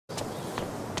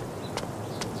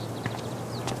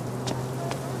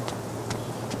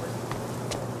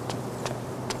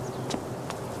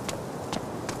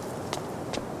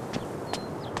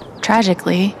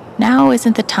Tragically, now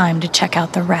isn't the time to check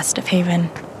out the rest of Haven.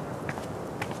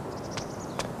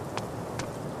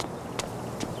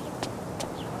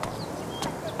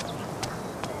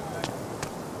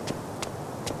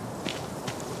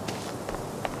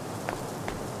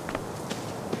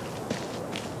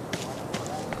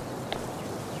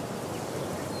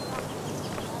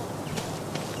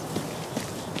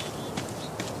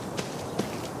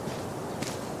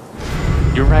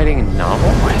 You're writing a novel?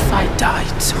 What if I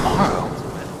died tomorrow?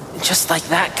 Just like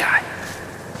that guy.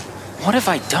 What have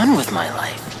I done with my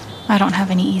life? I don't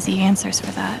have any easy answers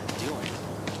for that.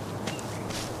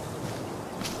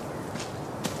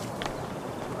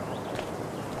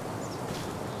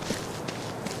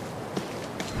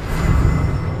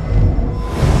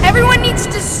 Everyone needs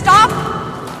to stop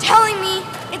telling me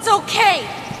it's okay.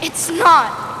 It's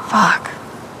not. Fuck.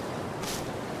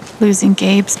 Losing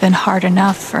Gabe's been hard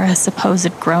enough for a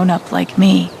supposed grown-up like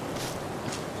me.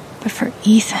 But for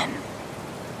Ethan...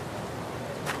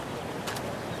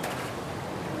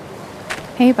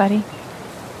 Hey, buddy.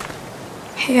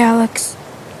 Hey, Alex.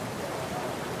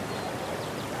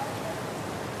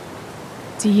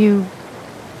 Do you...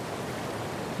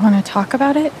 want to talk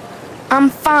about it?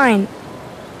 I'm fine.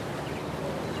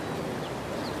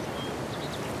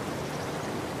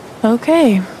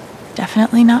 Okay.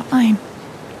 Definitely not mine.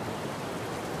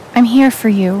 I'm here for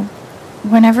you,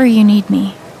 whenever you need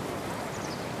me.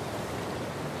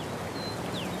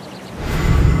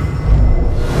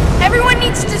 Everyone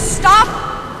needs to stop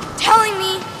telling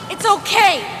me it's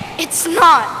okay. It's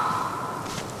not.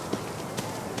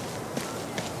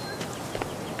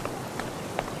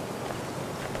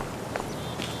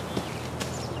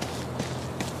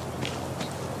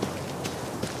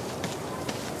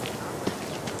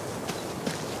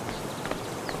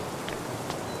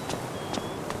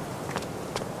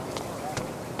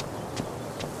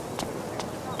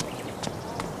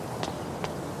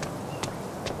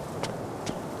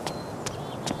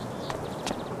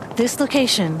 This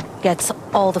location gets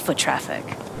all the foot traffic.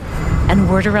 And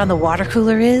word around the water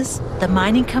cooler is the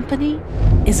mining company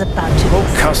is about to... Boat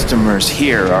customers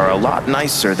here are a lot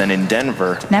nicer than in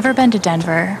Denver. Never been to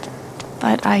Denver,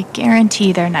 but I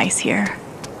guarantee they're nice here.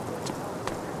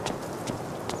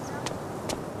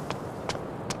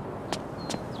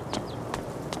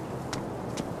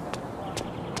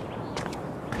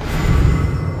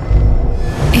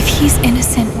 If he's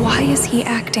innocent, why is he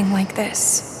acting like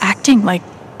this? Acting like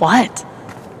what?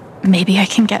 Maybe I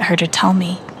can get her to tell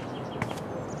me.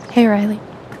 Hey, Riley.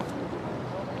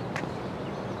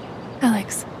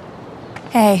 Alex.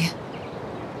 Hey.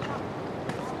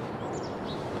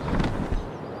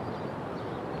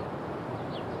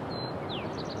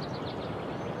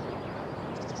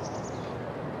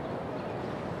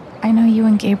 I know you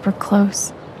and Gabe were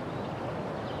close.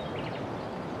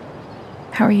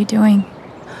 How are you doing?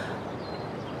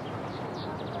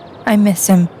 I miss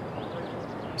him.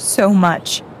 So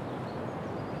much.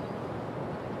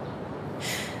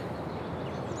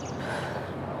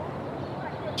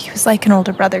 He was like an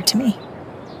older brother to me.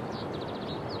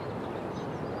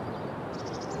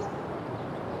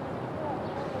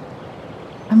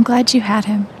 I'm glad you had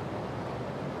him.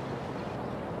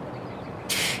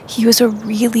 He was a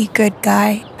really good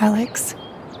guy, Alex.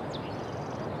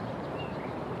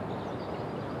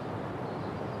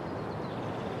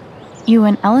 You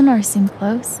and Eleanor seem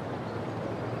close.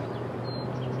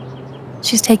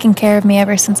 She's taken care of me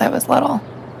ever since I was little.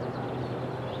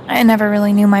 I never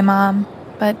really knew my mom,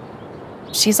 but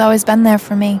she's always been there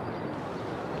for me.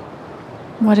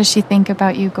 What does she think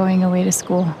about you going away to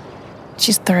school?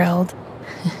 She's thrilled.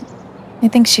 I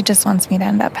think she just wants me to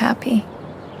end up happy.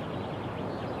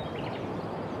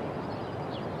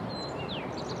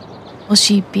 Will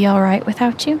she be all right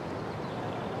without you?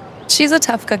 She's a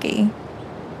tough cookie,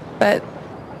 but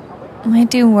I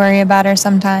do worry about her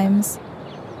sometimes.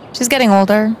 She's getting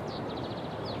older.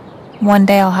 One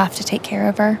day I'll have to take care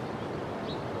of her.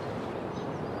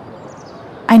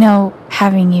 I know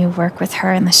having you work with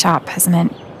her in the shop has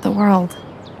meant the world.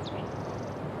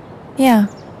 Yeah.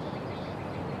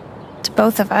 To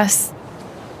both of us.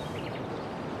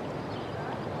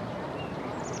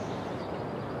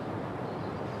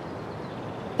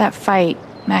 That fight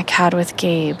Mac had with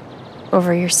Gabe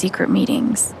over your secret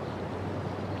meetings.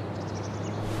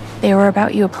 They were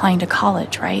about you applying to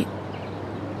college, right?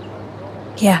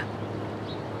 Yeah.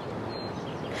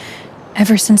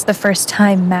 Ever since the first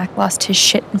time Mac lost his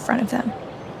shit in front of them,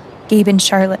 Gabe and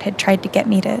Charlotte had tried to get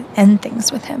me to end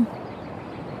things with him.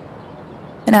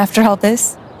 And after all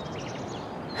this,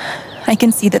 I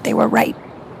can see that they were right.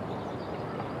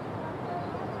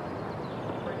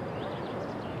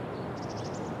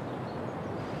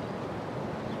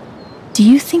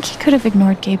 think he could have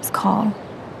ignored Gabe's call?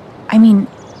 I mean,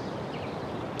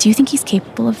 do you think he's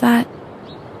capable of that?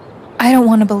 I don't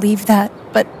want to believe that,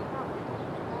 but...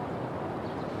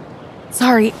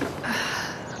 Sorry.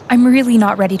 I'm really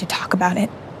not ready to talk about it.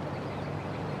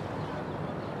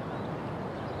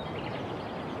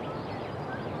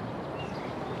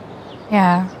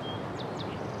 Yeah,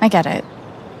 I get it.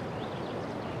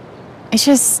 It's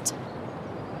just...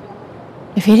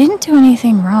 if he didn't do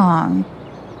anything wrong,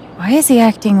 why is he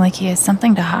acting like he has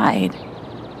something to hide?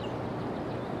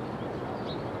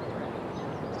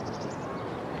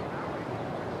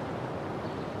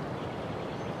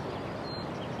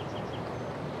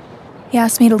 He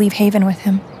asked me to leave Haven with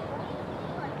him.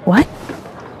 What?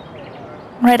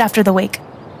 Right after the wake.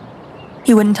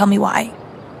 He wouldn't tell me why.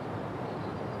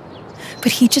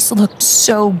 But he just looked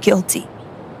so guilty.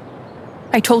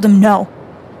 I told him no,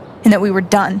 and that we were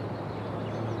done.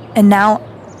 And now...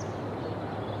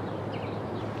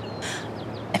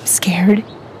 I'm scared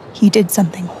he did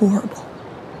something horrible.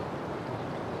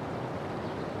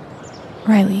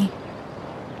 Riley,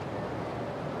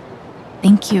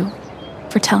 thank you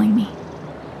for telling me.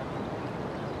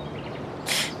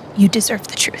 You deserve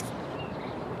the truth.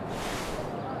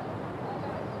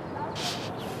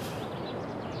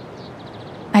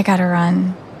 I gotta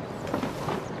run.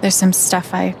 There's some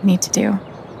stuff I need to do.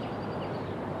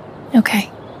 Okay.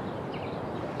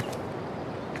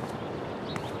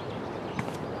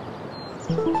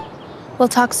 We'll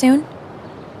talk soon?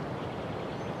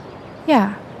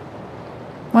 Yeah.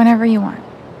 Whenever you want.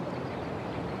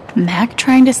 Mac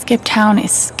trying to skip town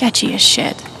is sketchy as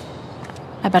shit.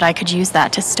 I bet I could use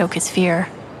that to stoke his fear.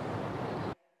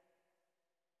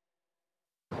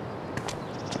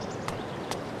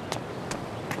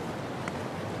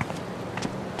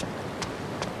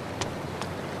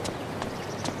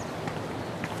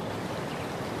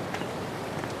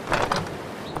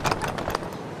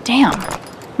 Damn.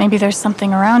 Maybe there's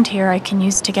something around here I can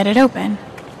use to get it open.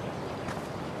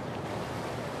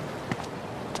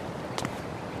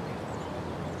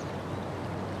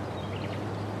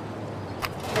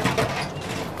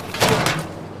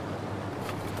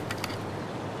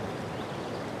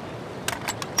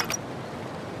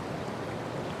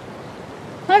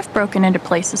 I've broken into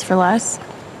places for less.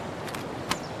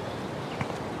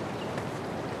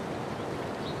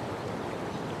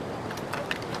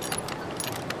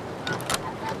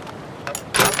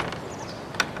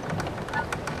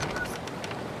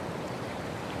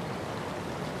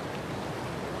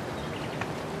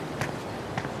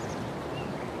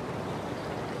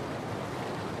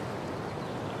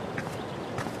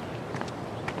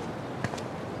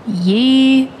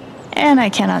 Yee, and I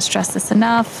cannot stress this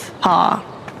enough, ha.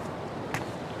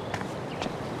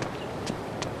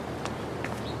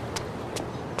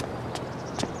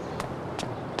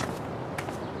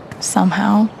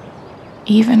 Somehow,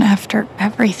 even after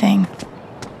everything,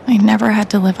 I never had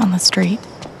to live on the street.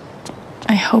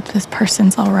 I hope this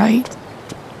person's all right.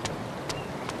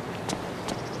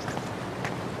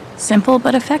 Simple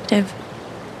but effective.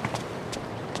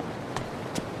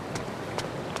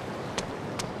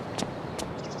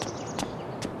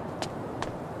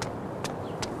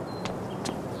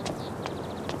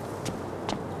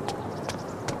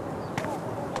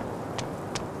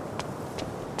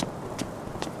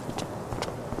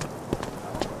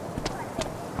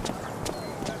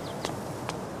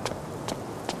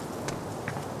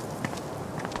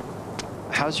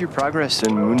 How's your progress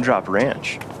in Moondrop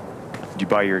Ranch? Did you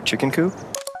buy your chicken coop?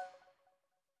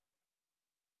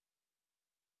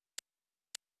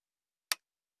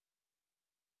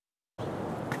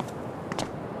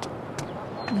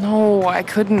 No, I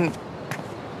couldn't.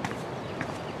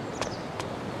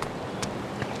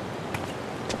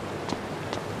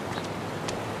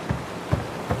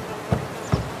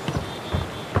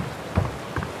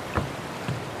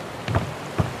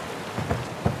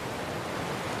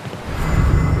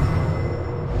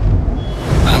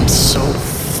 I'm so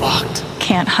fucked.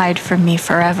 Can't hide from me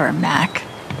forever, Mac.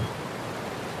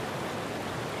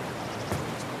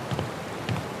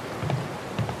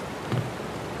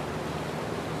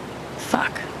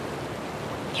 Fuck.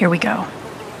 Here we go.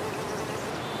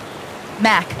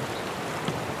 Mac,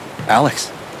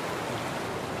 Alex.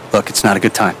 Look, it's not a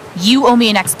good time. you owe me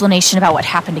an explanation about what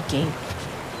happened to Gabe.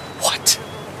 What?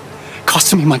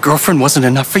 Costing me my girlfriend wasn't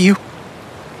enough for you?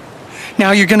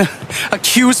 Now you're gonna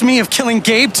accuse me of killing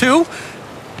Gabe too?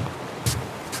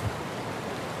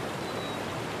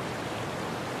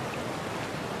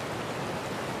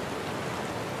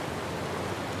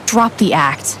 Drop the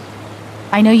act.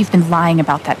 I know you've been lying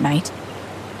about that night.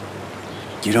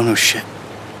 You don't know shit.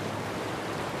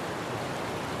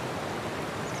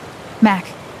 Mac,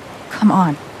 Come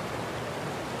on.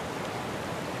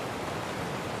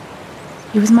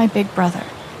 He was my big brother.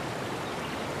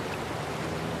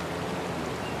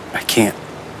 I can't.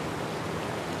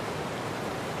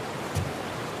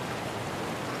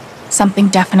 Something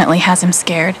definitely has him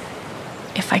scared.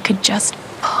 If I could just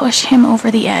push him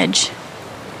over the edge.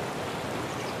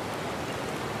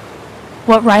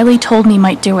 What Riley told me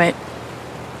might do it,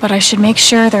 but I should make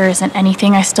sure there isn't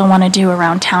anything I still want to do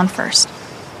around town first.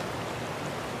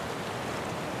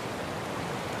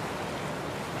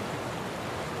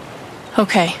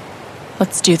 Okay,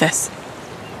 let's do this.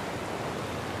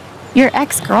 Your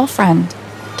ex-girlfriend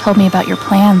told me about your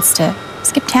plans to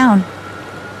skip town.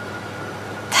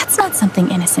 That's not something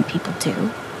innocent people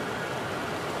do.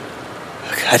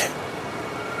 God,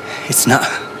 it's not.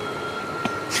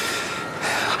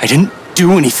 I didn't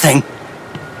do anything.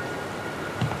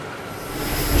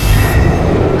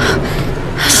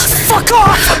 Just fuck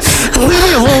off! Leave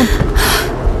me alone!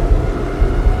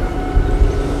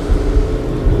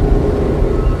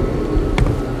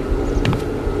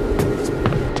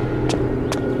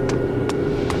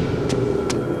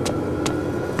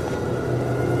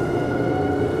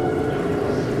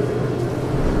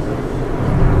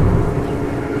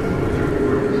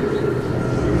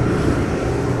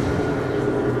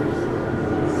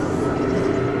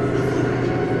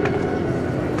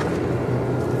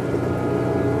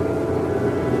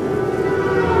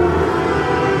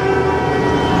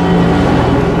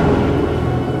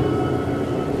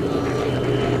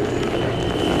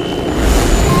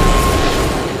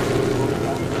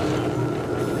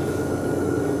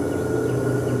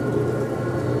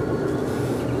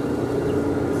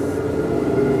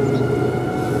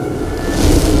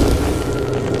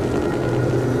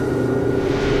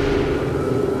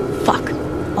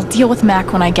 Deal with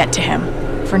Mac when I get to him.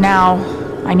 For now,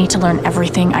 I need to learn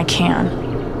everything I can.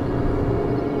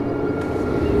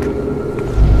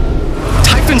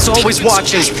 Typhon's always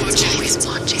watching.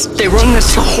 They run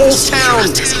this whole town.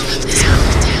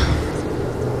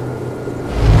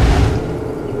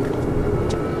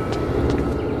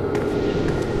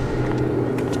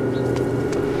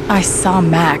 I saw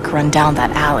Mac run down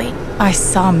that alley.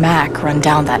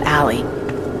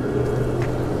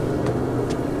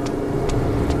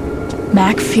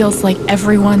 Mac feels like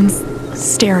everyone's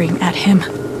staring at him.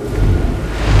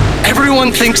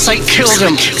 Everyone thinks I killed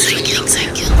him.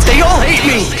 They all hate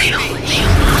me.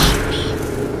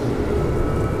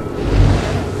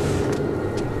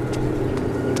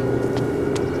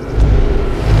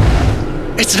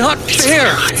 It's not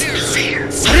fair. I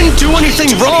didn't do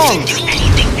anything wrong.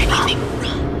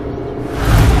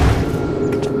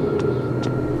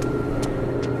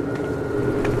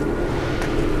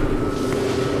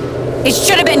 It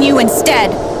should have been you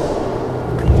instead.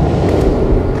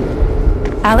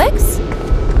 Alex?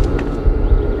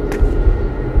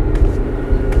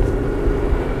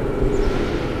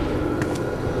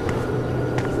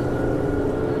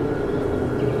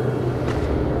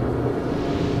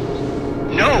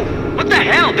 No! What the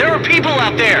hell? There are people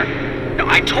out there!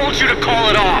 I told you to call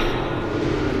it off!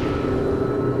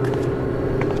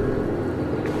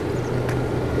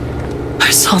 I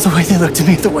saw the way they looked at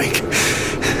me at the wake.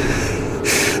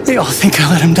 They all think I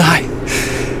let him die.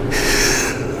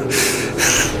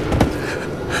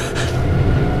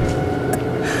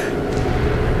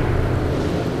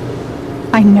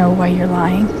 I know why you're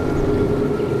lying.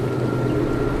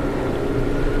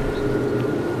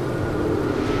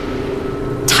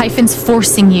 Typhon's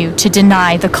forcing you to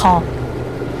deny the call.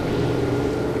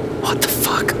 What the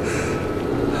fuck?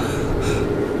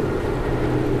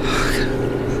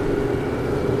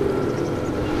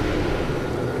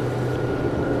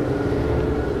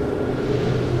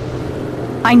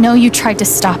 I know you tried to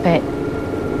stop it.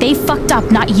 They fucked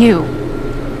up, not you.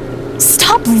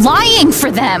 Stop lying for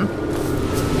them!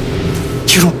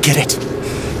 You don't get it.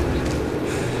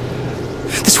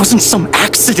 This wasn't some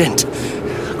accident.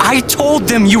 I told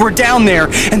them you were down there,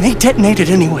 and they detonated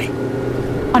anyway.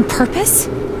 On purpose?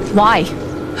 Why?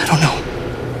 I don't know.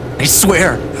 I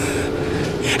swear.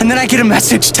 And then I get a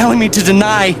message telling me to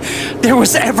deny there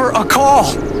was ever a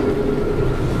call.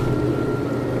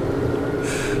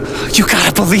 You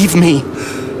gotta believe me.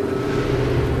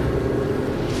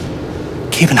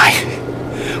 Gabe and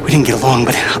we didn't get along,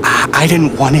 but I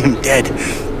didn't want him dead.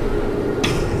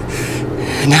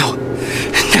 And now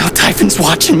Typhon's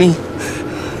watching me.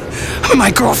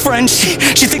 My girlfriend, she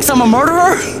thinks I'm a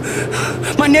murderer.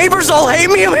 My neighbors all hate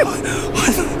me. I mean,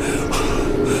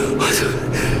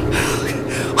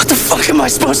 what the fuck am I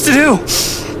supposed to do?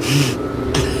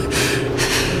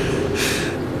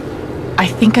 I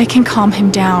think I can calm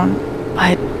him down,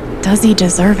 but does he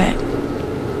deserve it?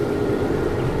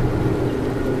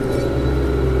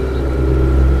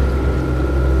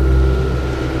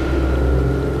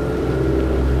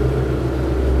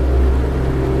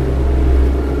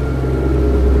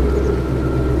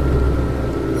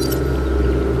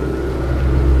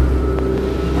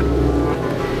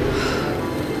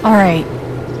 All right,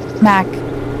 Mac.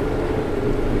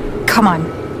 Come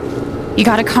on. You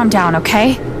gotta calm down,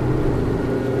 okay?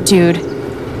 Dude,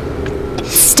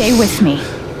 stay with me.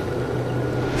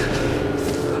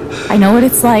 I know what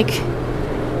it's like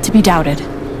to be doubted.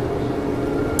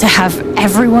 To have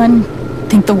everyone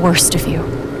think the worst of you.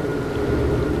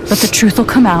 But the truth will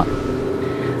come out.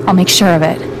 I'll make sure of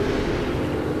it.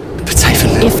 But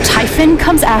Typhon... If Typhon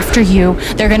comes after you,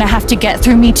 they're gonna have to get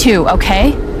through me too,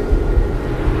 okay?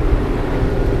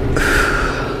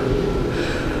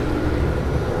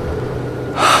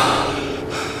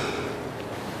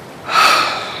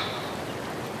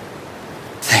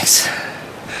 Thanks.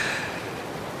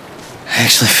 I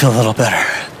actually feel a little better.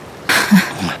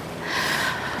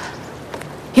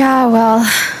 Yeah, well,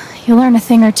 you learn a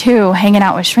thing or two hanging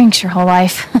out with shrinks your whole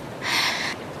life.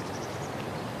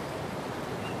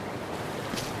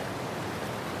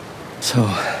 So,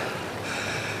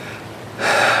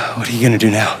 what are you gonna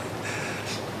do now?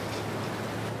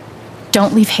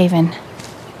 Don't leave Haven.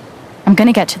 I'm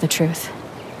gonna get to the truth.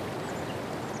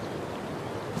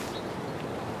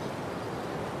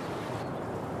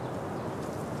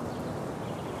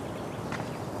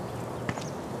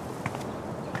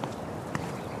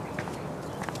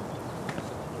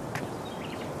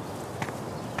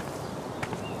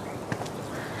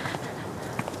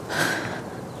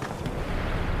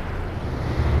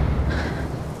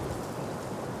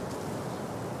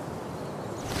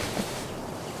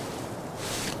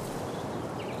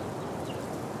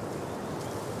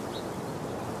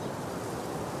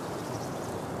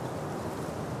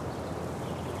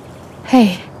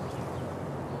 Hey.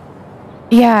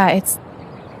 Yeah, it's...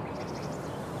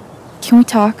 Can we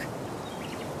talk?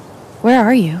 Where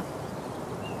are you?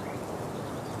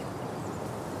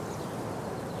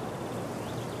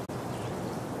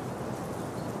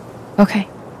 Okay.